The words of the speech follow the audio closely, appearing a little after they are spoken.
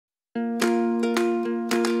There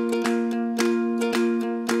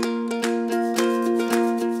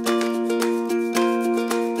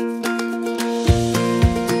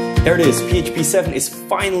it is, PHP 7 is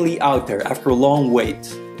finally out there after a long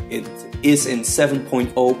wait. It is in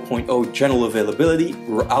 7.0.0 general availability,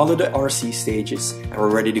 we're out of the RC stages, and we're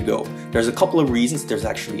ready to go. There's a couple of reasons, there's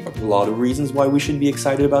actually a lot of reasons why we should be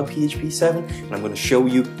excited about PHP 7, and I'm going to show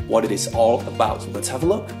you what it is all about. So let's have a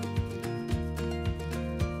look.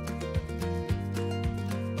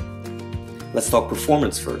 Let's talk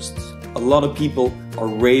performance first. A lot of people are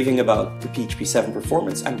raving about the PHP 7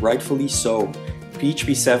 performance, and rightfully so.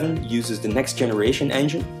 PHP 7 uses the next generation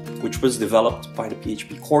engine, which was developed by the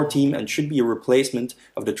PHP core team and should be a replacement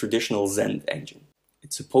of the traditional Zend engine.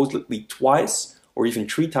 It's supposedly twice or even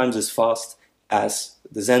 3 times as fast as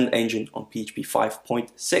the Zend engine on PHP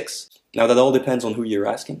 5.6. Now that all depends on who you're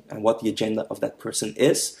asking and what the agenda of that person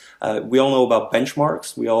is. We all know about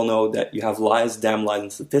benchmarks. We all know that you have lies, damn lies,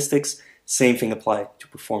 and statistics. Same thing applies to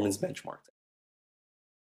performance benchmarks.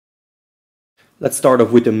 Let's start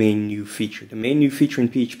off with the main new feature. The main new feature in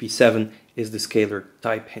PHP 7 is the scalar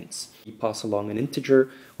type hints. We pass along an integer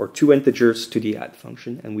or 2 integers to the add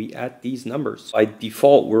function and we add these numbers. By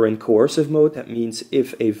default, we're in coercive mode. That means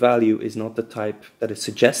if a value is not the type that is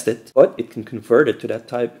suggested, but it can convert it to that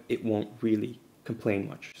type, it won't really complain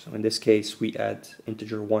much. So in this case, we add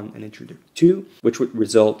integer 1 and integer 2, which would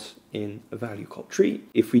result in a value called 3.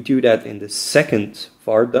 If we do that in the second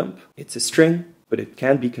var dump, it's a string, but it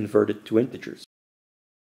can be converted to integers.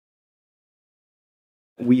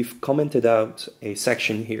 We've commented out a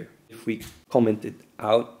section here. If we comment it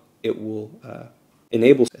out, it will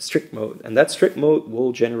enable a strict mode, and that strict mode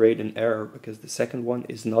will generate an error because the second one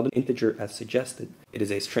is not an integer as suggested, it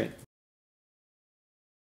is a string.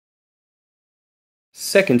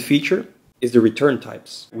 Second feature is the return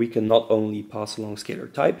types. We can not only pass along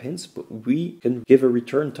scalar type hints, but we can give a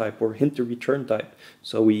return type or hint a return type.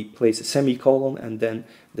 So we place a semicolon and then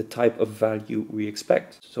the type of value we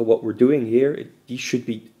expect. So what we're doing here, these should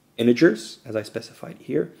be integers, as I specified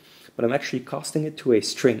here, but I'm actually casting it to a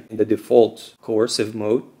string. In the default coercive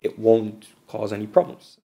mode, it won't cause any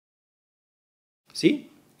problems. See?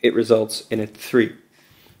 It results in a 3.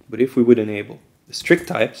 But if we would enable the strict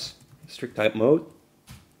types, strict type mode,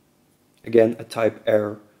 again, a type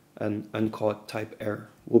error, an uncaught type error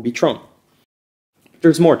will be thrown.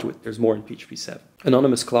 There's more to it. There's more in PHP 7.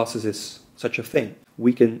 Anonymous classes is such a thing.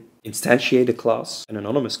 We can instantiate a class, an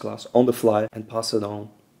anonymous class, on the fly and pass it on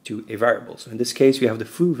to a variable. So in this case, we have the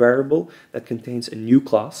foo variable that contains a new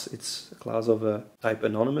class. It's a class of a type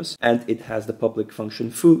anonymous, and it has the public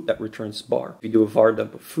function foo that returns bar. We do a var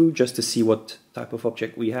dump of foo just to see what type of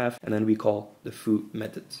object we have, and then we call the foo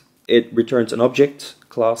method. It returns an object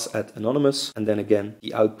class at anonymous, and then again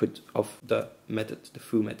the output of the method, the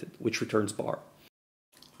foo method, which returns bar.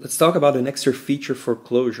 Let's talk about an extra feature for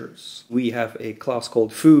closures. We have a class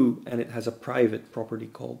called foo, and it has a private property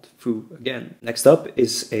called foo again. Next up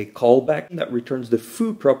is a callback that returns the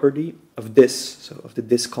foo property of this, so of the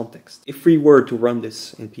this context. If we were to run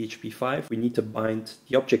this in PHP 5, we need to bind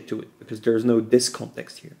the object to it because there's no this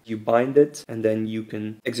context here. You bind it and then you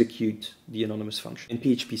can execute the anonymous function. In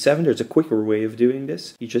PHP 7, there's a quicker way of doing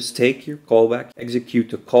this. You just take your callback, execute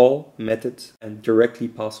the call method, and directly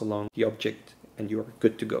pass along the object, and you are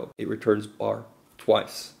good to go. It returns bar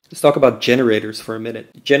twice. Let's talk about generators for a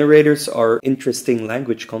minute. Generators are interesting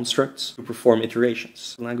language constructs to perform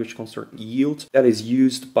iterations. Language construct yield that is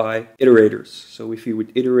used by iterators. So if you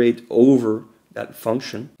would iterate over that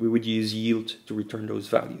function, we would use yield to return those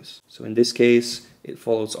values. So in this case, it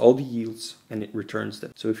follows all the yields and it returns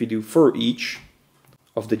them. So if you do for each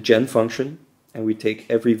of the gen function, and we take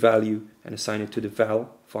every value and assign it to the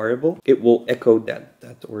val variable, it will echo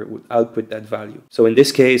that or it would output that value. So in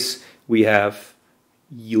this case, we have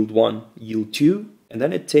yield 1, yield 2, and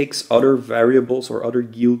then it takes other variables or other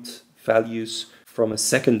yield values from a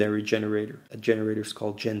secondary generator. A generator is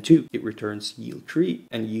called gen2. It returns yield 3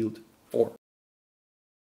 and yield 4.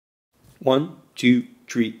 1, 2,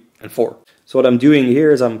 3, and 4. So what I'm doing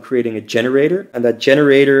here is I'm creating a generator, and that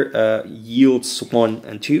generator yields 1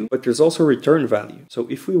 and 2, but there's also a return value. So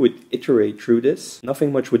if we would iterate through this,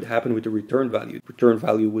 nothing much would happen with the return value. The return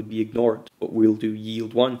value would be ignored, but we'll do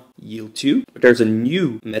yield 1, yield 2. But there's a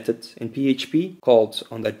new method in PHP called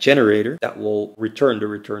on that generator that will return the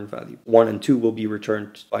return value. 1 and 2 will be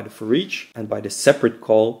returned by the for each, and by the separate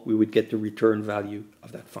call, we would get the return value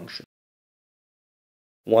of that function.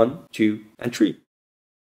 1, 2, and 3.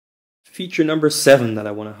 Feature number 7 that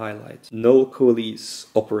I want to highlight, null coalesce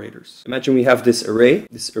operators. Imagine we have this array.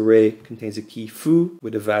 This array contains a key foo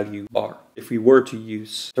with a value bar. If we were to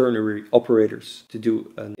use ternary operators to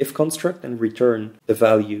do an if construct and return the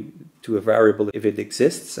value to a variable if it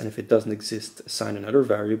exists, and if it doesn't exist, assign another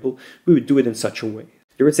variable, we would do it in such a way.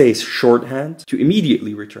 There is a shorthand to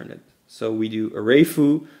immediately return it. So we do array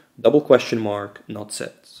foo, double question mark, not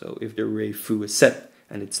set. So if the array foo is set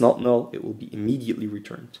and it's not null, it will be immediately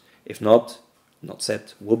returned. If not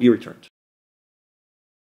set, will be returned.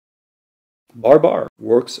 Bar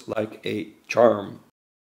works like a charm.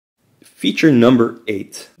 Feature number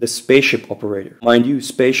 8, the spaceship operator. Mind you,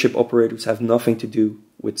 spaceship operators have nothing to do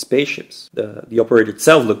with spaceships. The operator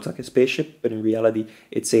itself looks like a spaceship, but in reality,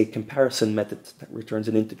 it's a comparison method that returns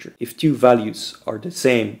an integer. If two values are the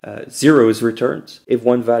same, 0 is returned. If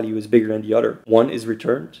one value is bigger than the other, 1 is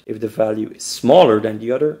returned. If the value is smaller than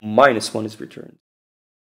the other, -1 is returned.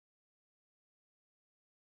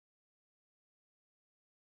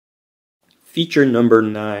 Feature number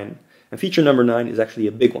 9. And feature number 9 is actually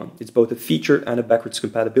a big one. It's both a feature and a backwards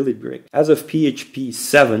compatibility break. As of PHP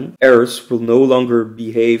 7, errors will no longer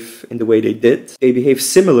behave in the way they did. They behave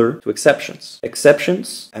similar to exceptions.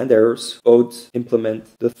 Exceptions and errors both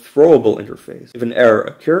implement the throwable interface. If an error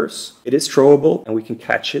occurs, it is throwable and we can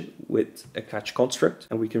catch it with a catch construct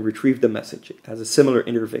and we can retrieve the message. It has a similar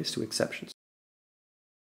interface to exceptions.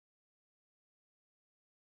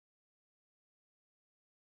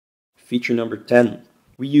 Feature number 10.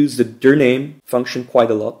 We use the dirname function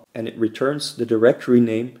quite a lot, and it returns the directory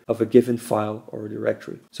name of a given file or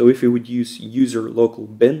directory. So if we would use user local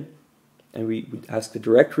bin, and we would ask the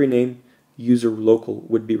directory name, user local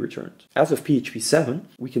would be returned. As of PHP 7,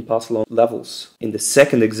 we can pass along levels. In the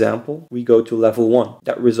second example, we go to level 1.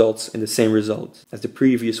 That results in the same result as the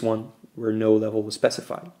previous one, where no level was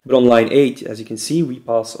specified. But on line 8, as you can see, we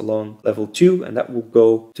pass along level 2, and that will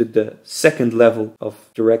go to the second level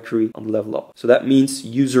of directory on the level up. So that means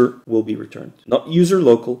user will be returned. Not user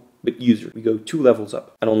local, but user. We go 2 levels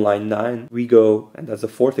up. And on line 9, we go, and that's the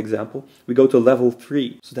fourth example, we go to level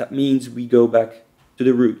 3. So that means we go back to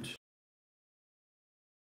the root.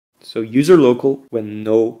 So user local when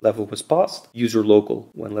no level was passed, user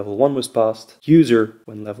local when level 1 was passed, user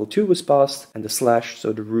when level 2 was passed, and the slash,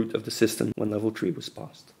 so the root of the system, when level 3 was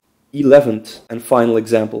passed. 11th and final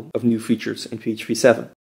example of new features in PHP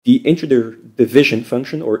 7. The integer division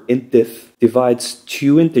function, or intdiff, divides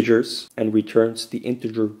 2 integers and returns the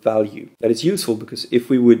integer value. That is useful because if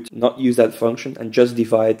we would not use that function and just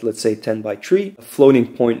divide, let's say 10 by 3, a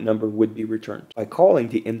floating point number would be returned. By calling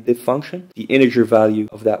the intdiff function, the integer value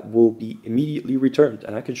of that will be immediately returned,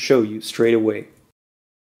 and I can show you straight away.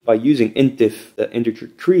 By using intdiff, the integer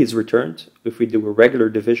 3 is returned. If we do a regular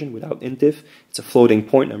division without intdiff, it's a floating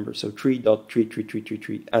point number, so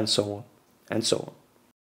 3.33333, and so on, and so on.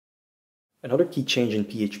 Another key change in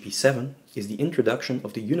PHP 7 is the introduction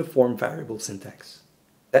of the uniform variable syntax.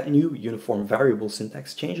 That new uniform variable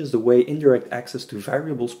syntax changes the way indirect access to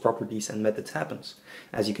variables, properties, and methods happens,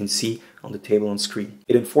 as you can see on the table on screen.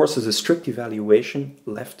 It enforces a strict evaluation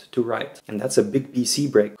left to right, and that's a big BC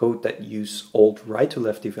break. Code that use old right to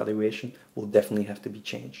left evaluation will definitely have to be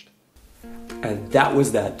changed. And that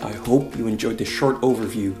was that. I hope you enjoyed this short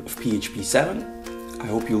overview of PHP 7. I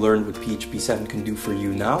hope you learned what PHP 7 can do for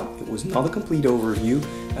you now. It was not a complete overview.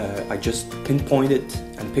 I just pinpointed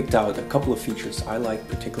and picked out a couple of features I liked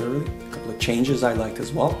particularly, a couple of changes I liked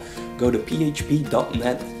as well. Go to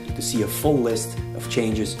php.net to see a full list of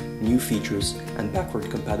changes, new features, and backward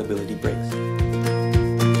compatibility breaks.